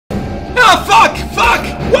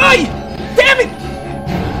Die! Damn it!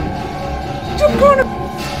 You're gonna...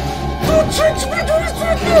 Don't try to do this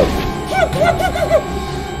right now!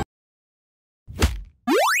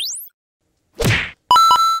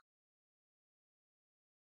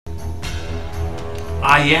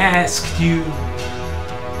 I asked you,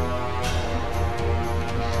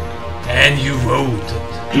 and you voted.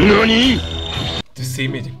 NANI? To see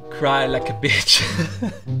me cry like a bitch.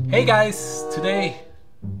 Hey guys, today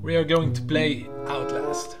we are going to play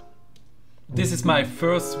Outlast. This is my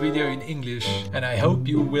first video in English, and I hope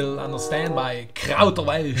you will understand my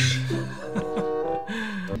Krauterwelsch.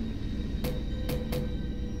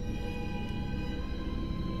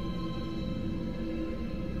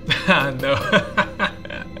 No.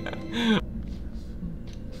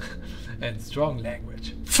 And strong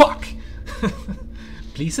language. Fuck!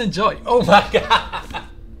 Please enjoy. Oh my god!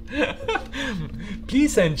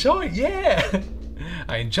 Please enjoy, yeah!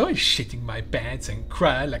 I enjoy shitting my pants and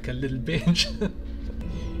cry like a little bitch.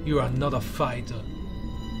 You are not a fighter.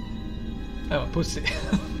 I'm a pussy.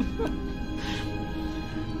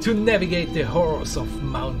 To navigate the horrors of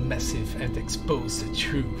Mount Massive and expose the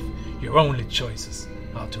truth, your only choices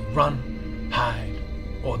are to run, hide,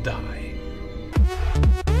 or die.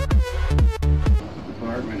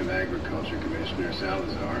 Department of Agriculture Commissioner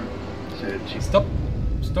Salazar said she... Stop!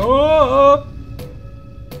 Stop!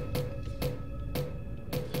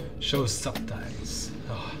 Show subtitles.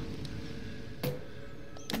 Oh.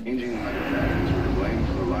 Changing weather patterns were to blame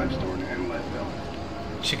for the live storm and Leadville.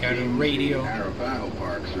 Check out the radio. Arapaho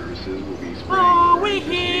Park services will be spraying. All we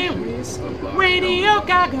hear is Radio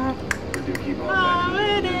Gaga. Or do keep all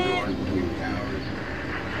vegetables indoors between the hours.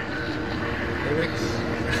 Lyrics.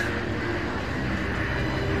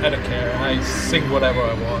 I don't care. I sing whatever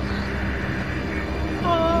I want.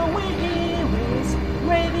 All we hear is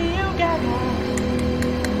Radio Gaga.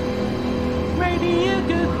 Radio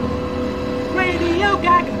Gaga. Radio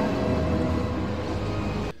Gaga.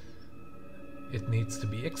 It needs to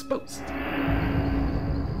be exposed.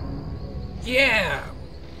 Yeah!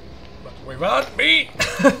 But without me!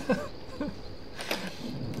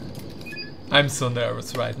 I'm so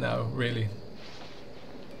nervous right now, really.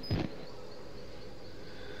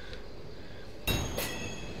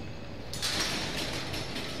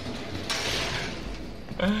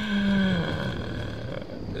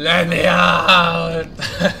 Let me out!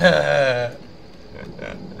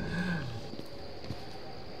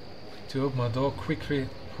 To open my door quickly,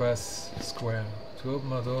 press square. To open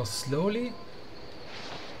my door slowly.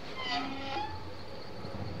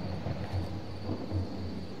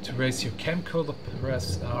 To raise your camcorder,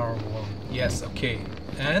 press R1. Yes, okay.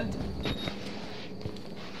 And?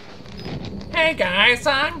 Hey guys,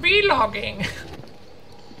 I'm vlogging!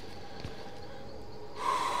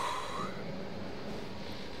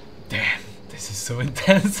 Damn, this is so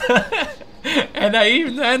intense. And I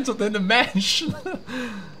even entered in the mansion.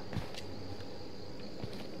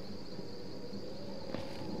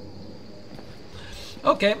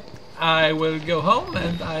 Okay, I will go home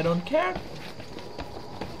and I don't care.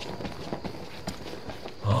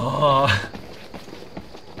 Oh,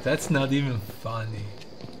 that's not even funny.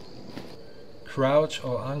 Crouch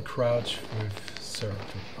or uncrouch with circle.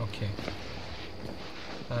 Okay.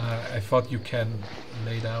 I thought you can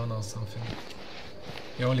lay down or something.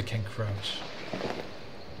 You only can crouch.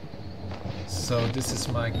 So this is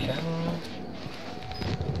my camera.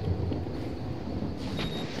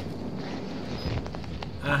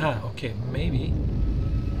 Aha, okay, maybe.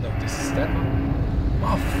 No, this is that one.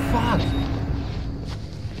 Oh, fuck!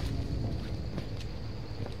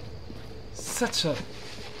 Such a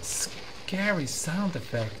scary sound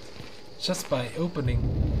effect. Just by opening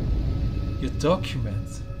your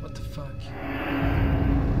document. What the fuck?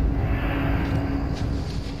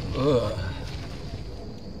 Ugh.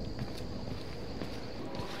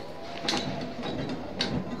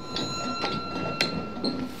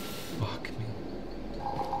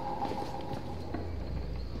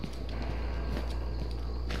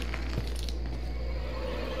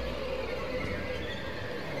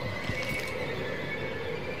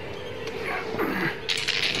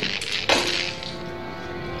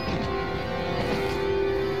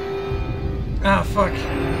 Ah, fuck.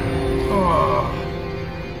 Oh.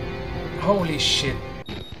 Holy shit.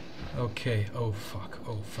 Okay. Oh, fuck.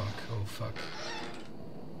 Oh, fuck. Oh, fuck.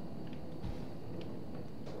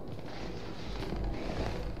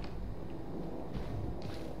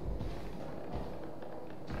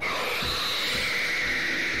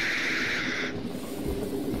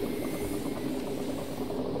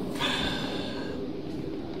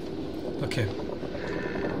 Okay.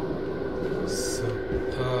 So,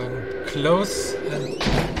 close and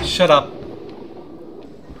shut up.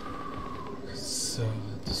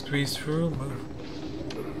 Squeeze through,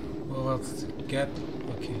 move. Well, let's get.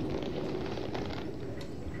 Okay.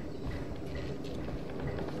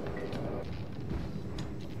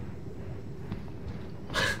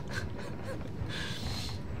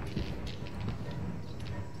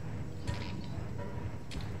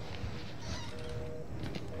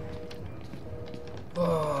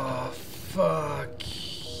 Oh, fuck.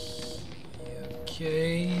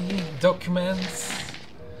 Okay. Documents.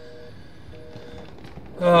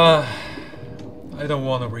 I don't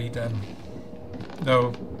want to read them.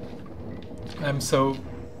 No. I'm so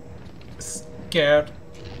scared.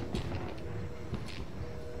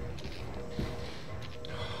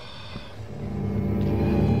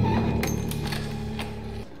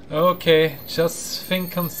 Okay, just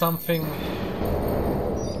think on something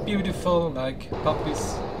beautiful like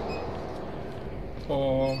puppies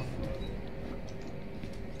or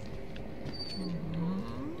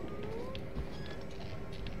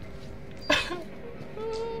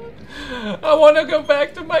I want to go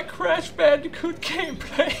back to my Crash Bandicoot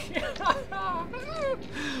gameplay.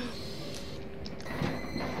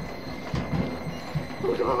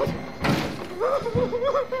 Oh God.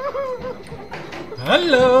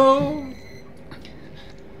 Hello.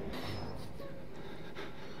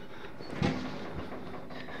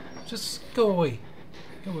 Just go away.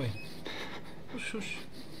 Go away. Shush, shush.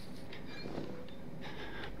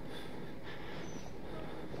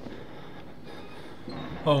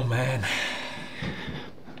 Oh man.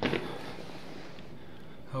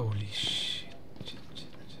 Holy shit.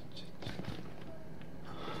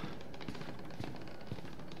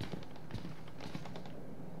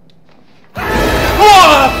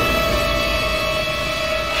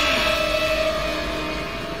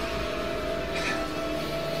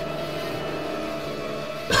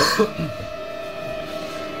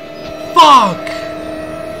 Fuck!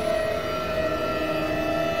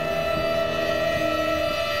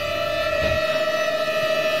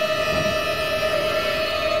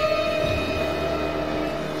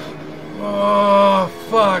 Oh,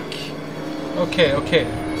 fuck. Okay, okay.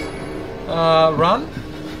 Run?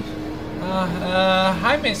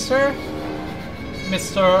 Hi, mister.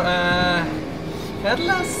 Mr.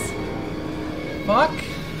 Headless? Fuck.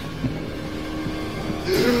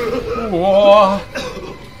 Whoa.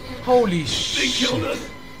 Holy shit. They killed us.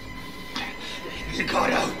 You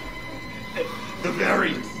got out. The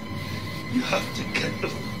variants. You have to get the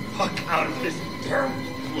fuck out of this terrible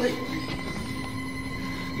place.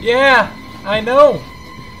 Yeah, I know.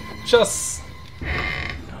 Just.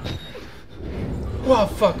 Wow,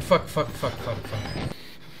 fuck.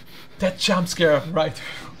 That jump scare right.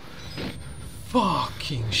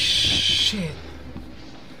 Fucking shit.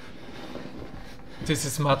 This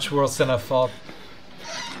is much worse than I thought.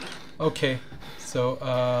 Okay, so,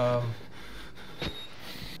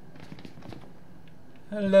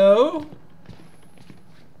 hello?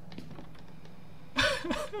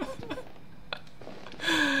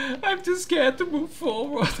 I'm too scared to move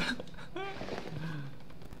forward.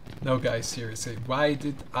 No guys, seriously, why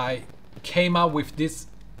did I came up with this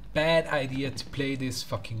bad idea to play this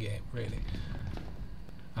fucking game, really?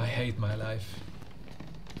 I hate my life.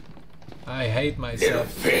 I hate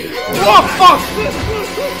myself. Oh fuck!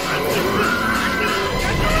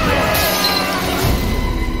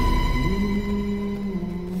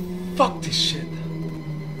 Fuck this shit.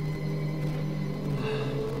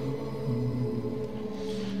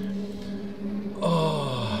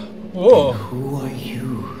 Oh. Whoa. Who are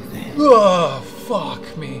you then? Oh,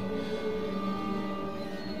 fuck me.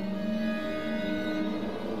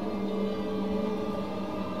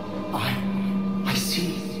 I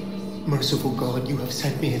see. Merciful God, you have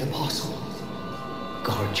sent me an apostle.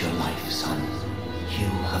 Guard your life, son. You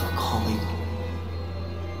have a calling.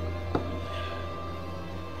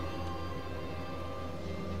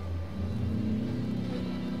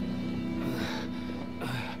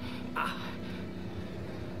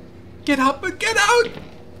 Get up and get out!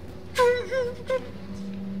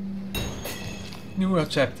 New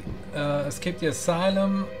objective. Escape the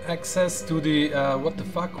asylum. Access to the... what the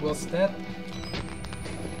fuck was that?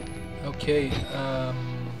 Okay,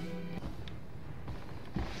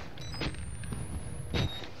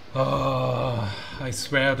 oh, I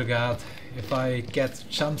swear to God, if I get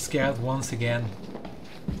jump scared once again,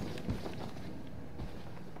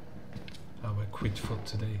 I will quit for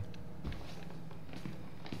today.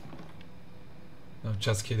 No,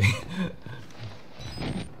 just kidding.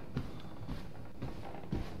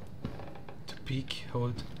 To peek,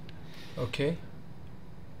 hold. Okay.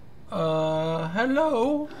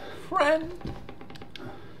 Hello, friend.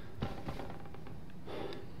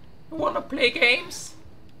 You wanna play games?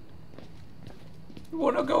 You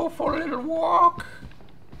wanna go for a little walk,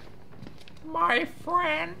 my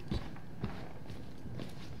friend?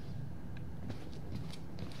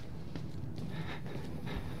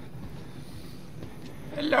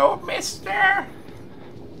 Hello, mister?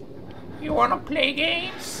 You wanna play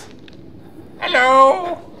games?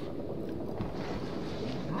 Hello?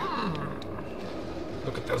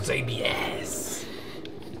 Look at those ABS.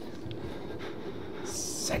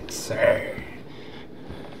 Sexy.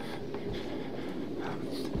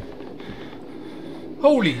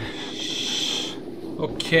 Holy sh...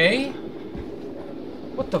 Okay.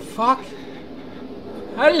 What the fuck?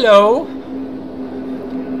 Hello?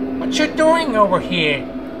 What you doing over here?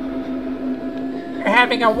 You're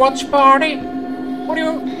having a watch party? What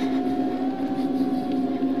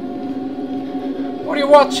are you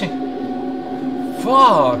watching?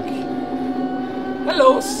 Fuck.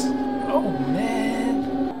 Hello. Oh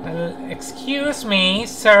man. Excuse me,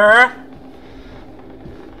 sir.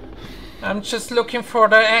 I'm just looking for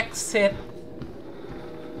the exit.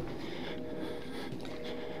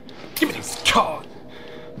 Give me this card.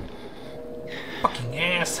 Fucking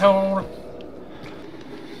asshole.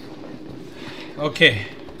 Okay.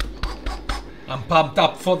 I'm pumped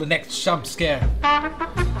up for the next jump scare.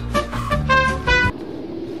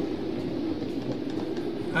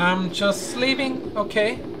 I'm just leaving,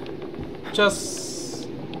 okay? Just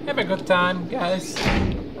have a good time, guys.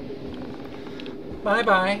 Bye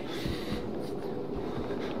bye.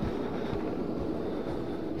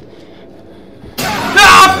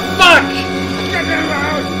 Ah, fuck! Get him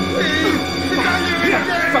out! Please!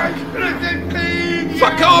 Fuck!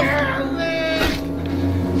 Fuck off!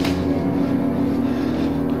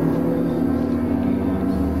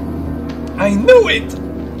 I knew it!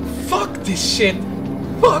 Fuck this shit!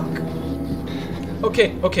 Fuck!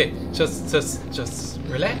 Okay, okay, just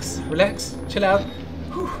relax, chill out.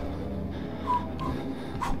 Whew.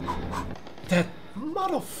 That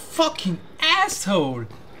motherfucking asshole!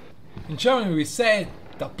 In German we say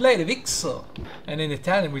da play Wichser, and in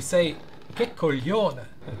Italian we say che coglione.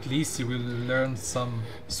 At least you will learn some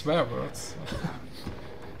swear words.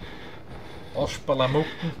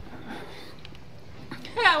 Ospalamucken.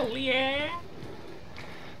 Hell yeah!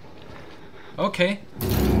 Okay.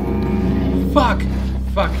 Fuck!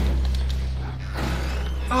 Fuck!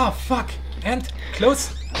 Oh, fuck! And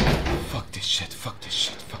close! Fuck this shit, fuck this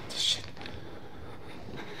shit, fuck this shit.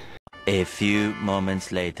 A few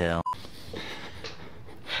moments later.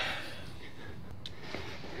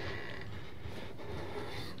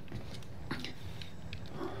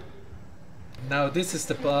 Now this is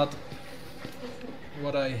the part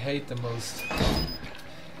what I hate the most.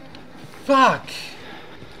 Fuck!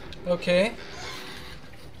 Okay.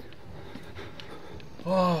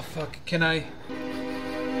 Oh fuck, can I...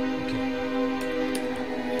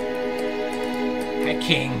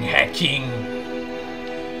 Okay. Hacking!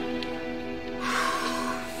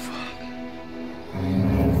 Fuck.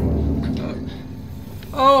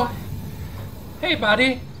 Oh! Hey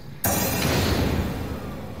buddy!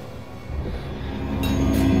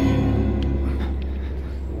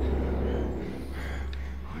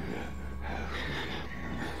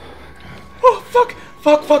 Oh fuck!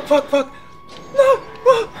 Fuck! No!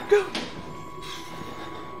 Go!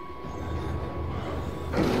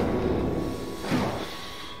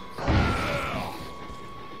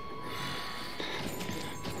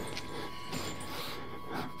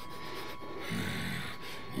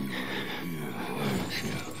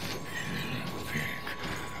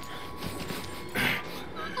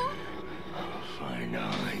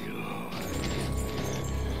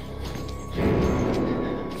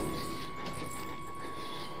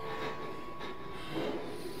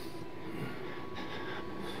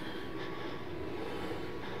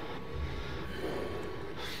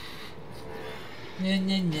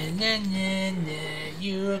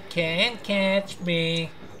 You can't catch me.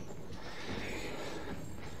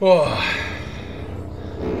 Oh.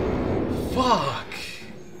 Fuck.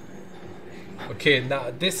 Okay,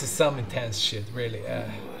 now this is some intense shit, really.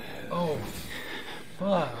 Oh,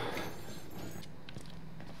 fuck.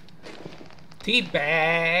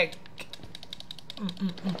 Teabag.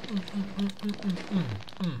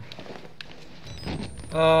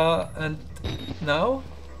 And now?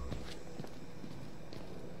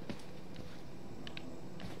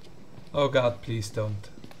 Oh god, please don't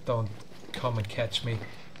come and catch me.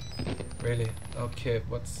 Really? Okay,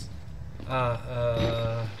 what's...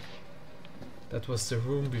 that was the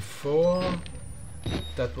room before.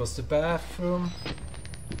 That was the bathroom.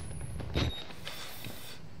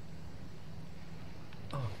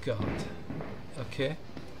 Oh god. Okay.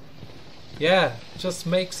 Yeah, just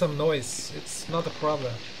make some noise. It's not a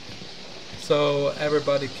problem. so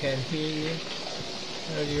everybody can hear you.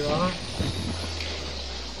 There you are.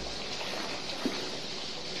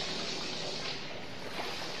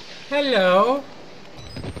 Hello.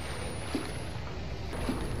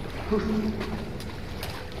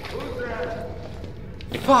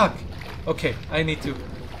 Fuck. Okay, I need to.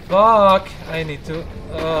 Fuck. I need to.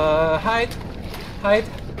 Hide. Hide.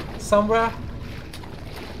 Somewhere.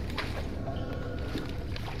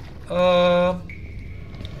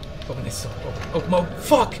 Open this door. Open. Open.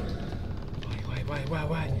 Fuck.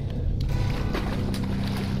 Why?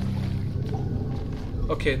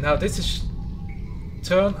 Okay, now this is.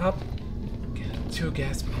 Turn up. Get 2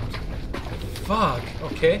 gas pumps. Fuck.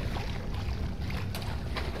 Okay.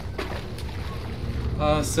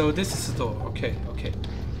 So this is the door. Okay.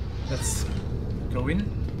 Let's go in.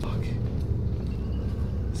 Fuck.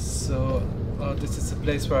 So, this is the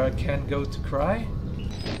place where I can go to cry.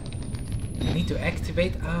 I need to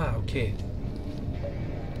activate. Ah, okay.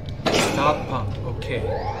 Start pump. Okay.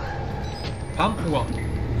 Pump 1.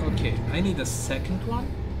 Okay. I need a second one.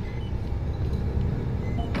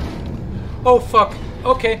 Oh fuck.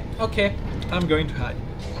 Okay. I'm going to hide.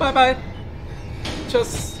 Bye.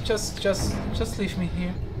 Just leave me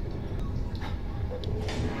here.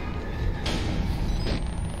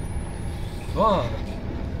 Fuck.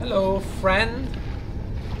 Hello, friend.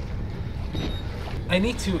 I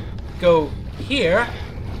need to go here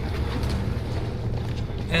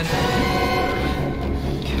and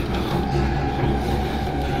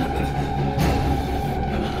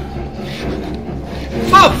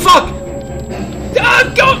oh fuck!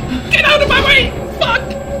 Go! Get out of my way! Fuck!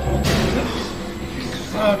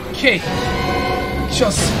 Okay.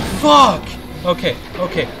 Just fuck! Okay.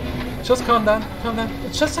 Just calm down.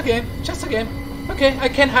 It's just a game. Okay, I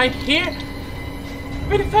can hide here.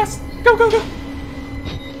 Really fast. Go.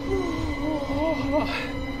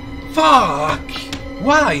 Fuck!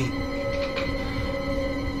 Why?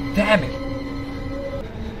 Damn it.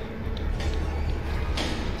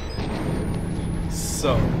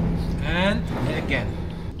 So, and again.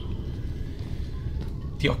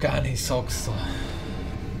 Diokani Sokso.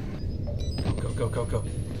 Go.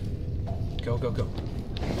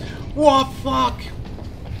 What fuck?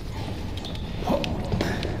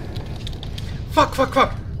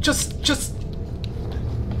 Fuck. Just.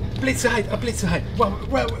 Please hide. Whoa.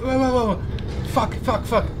 Fuck.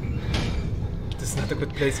 This is not a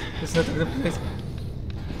good place.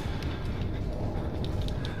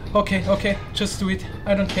 Okay. Just do it.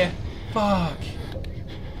 I don't care. Fuck.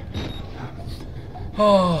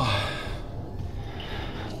 Oh.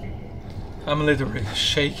 I'm literally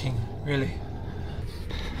shaking, really.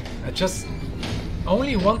 I just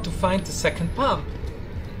only want to find the second pump.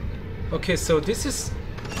 Okay, so this is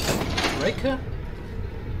breaker.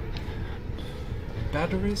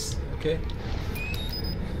 Batteries, okay.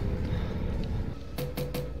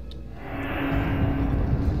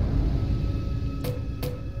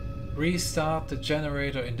 Restart the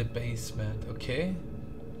generator in the basement, okay.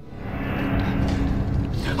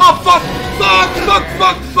 Oh fuck!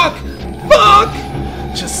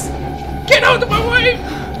 Just get out of my way!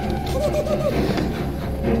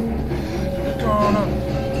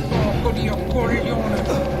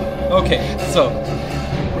 Okay, so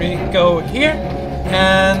we go here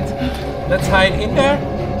and let's hide in there.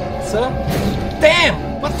 So,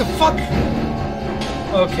 damn! What the fuck?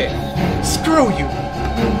 Okay, screw you,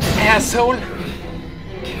 asshole!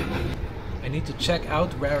 I need to check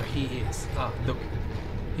out where he is. Ah, look,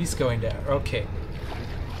 he's going there. Okay,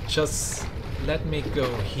 just let me go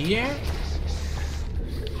here.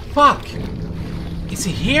 Fuck! Is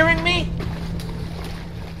he hearing me?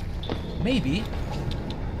 Maybe.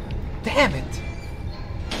 Damn it!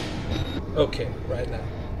 Okay, right now.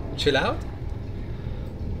 Chill out.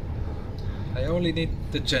 I only need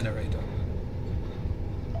the generator.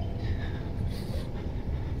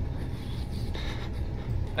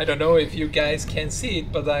 I don't know if you guys can see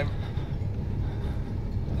it, but I'm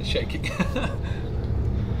shaking.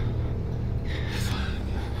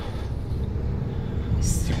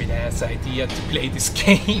 Stupid ass idea to play this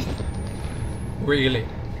game. Really?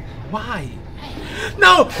 Why?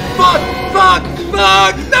 No! Fuck!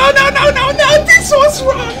 No! This was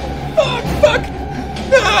wrong! Fuck!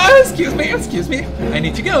 Excuse me. I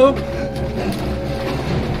need to go.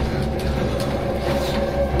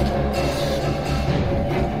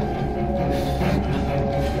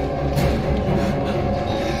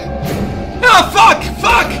 Oh, fuck!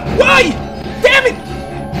 Why? Damn it!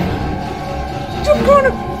 You're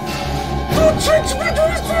gonna... Don't try to do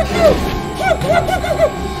this right now!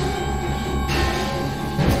 Fuck!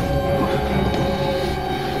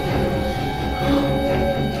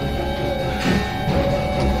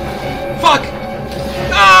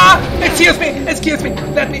 excuse me.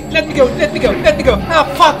 Let me go. Let me go. Let me go. Ah,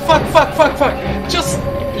 fuck. Just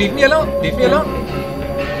leave me alone. Leave me alone.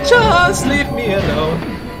 Just leave me alone.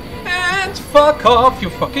 And fuck off, you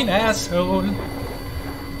fucking asshole.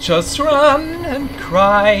 Just run and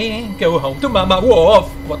cry. Go home to Mama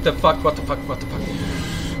Wolf. What the fuck?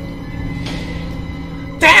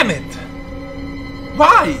 Damn it!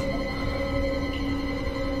 Why?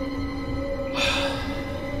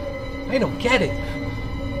 I don't get it.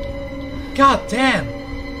 God damn.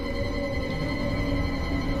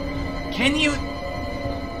 Can you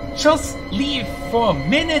just leave for a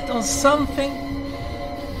minute or something?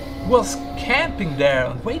 Was camping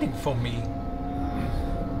there waiting for me.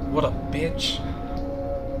 What a bitch.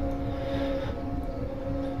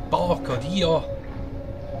 Porco Dio.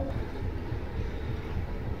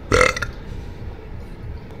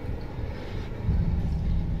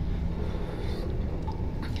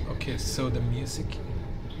 Okay, so the music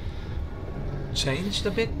changed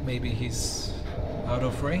a bit. Maybe he's out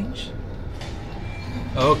of range.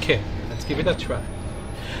 Okay, let's give it a try.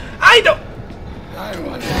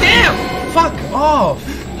 Damn! Fuck off!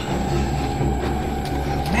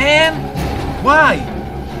 Man! Why?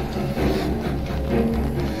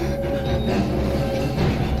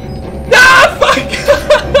 Ah! Fuck!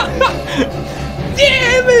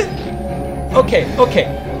 Damn it! Okay,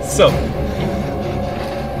 so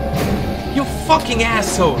you fucking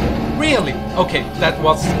asshole! Really? Okay, that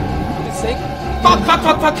was a mistake. Fuck!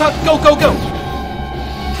 Go!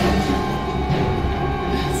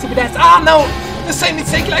 Stupid ass! Ah no! The same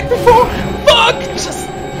mistake like before! Fuck! Just...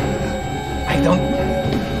 I don't...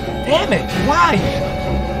 Damn it! Why?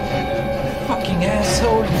 Fucking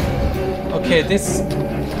asshole! Okay, this...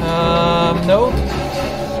 no.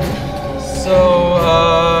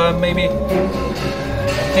 So, maybe...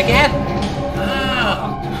 Again!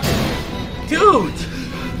 Dude!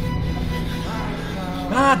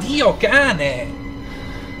 Ah, Dio cane!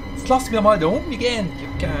 Jetzt lass mir mal da umgehen, you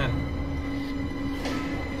can.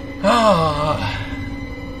 Ah.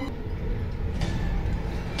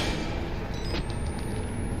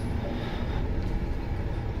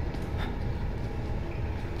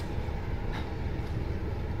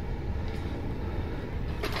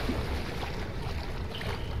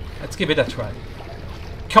 Let's give it a try.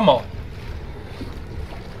 Come on.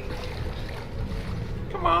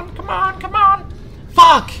 Come on.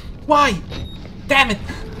 Fuck! Why? Damn it!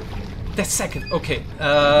 The second. Okay.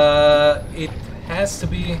 It has to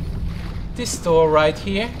be this door right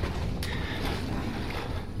here.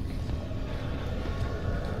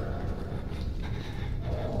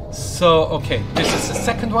 So, okay. This is the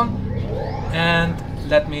second one. And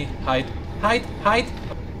let me hide.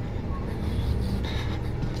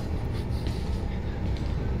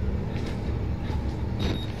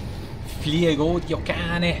 Fliego dio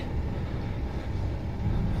cane.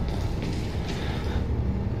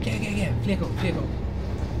 Che, fliego.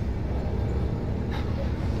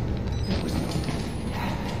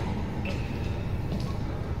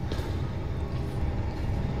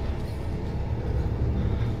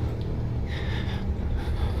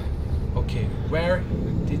 Okay, where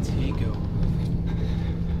did he go?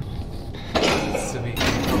 So we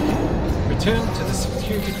return to the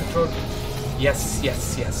security control. Yes.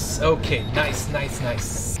 Okay, nice.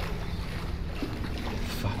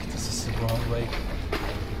 Fuck, this is the wrong way.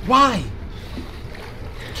 Why?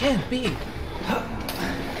 Can't be.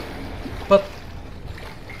 But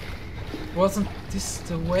wasn't this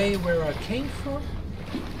the way where I came from?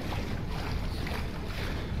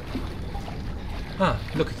 Ah,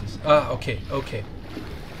 look at this. Ah, okay.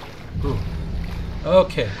 Ooh.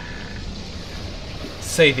 Okay.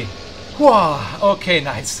 Saving. Wow, okay,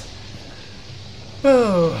 nice.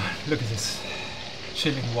 Oh, look at this.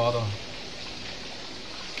 Chilling water.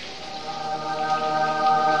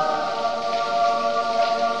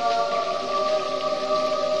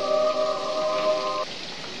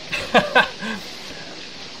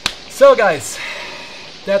 So guys,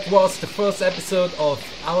 that was the first episode of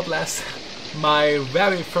Outlast, my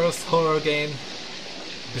very first horror game,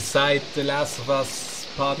 beside The Last of Us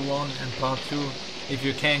Part 1 and Part 2, if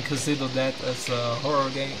you can consider that as a horror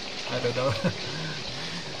game, I don't know.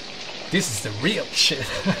 This is the real shit.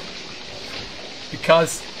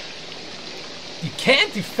 Because you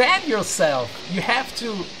can't defend yourself, you have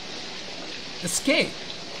to escape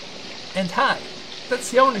and hide. That's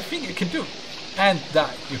the only thing you can do. And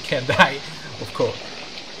die. You can die, of course.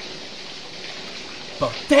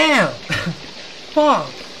 But damn! Fuck!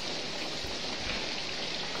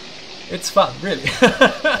 It's fun, really.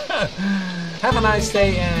 Have a nice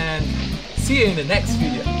day and see you in the next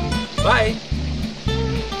video. Bye!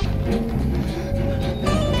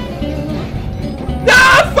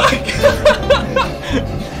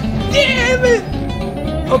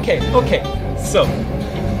 Okay, okay. So,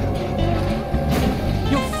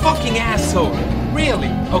 you fucking asshole! Really?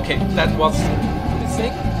 Okay, that was the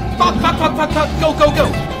thing. Fuck!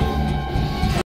 Go!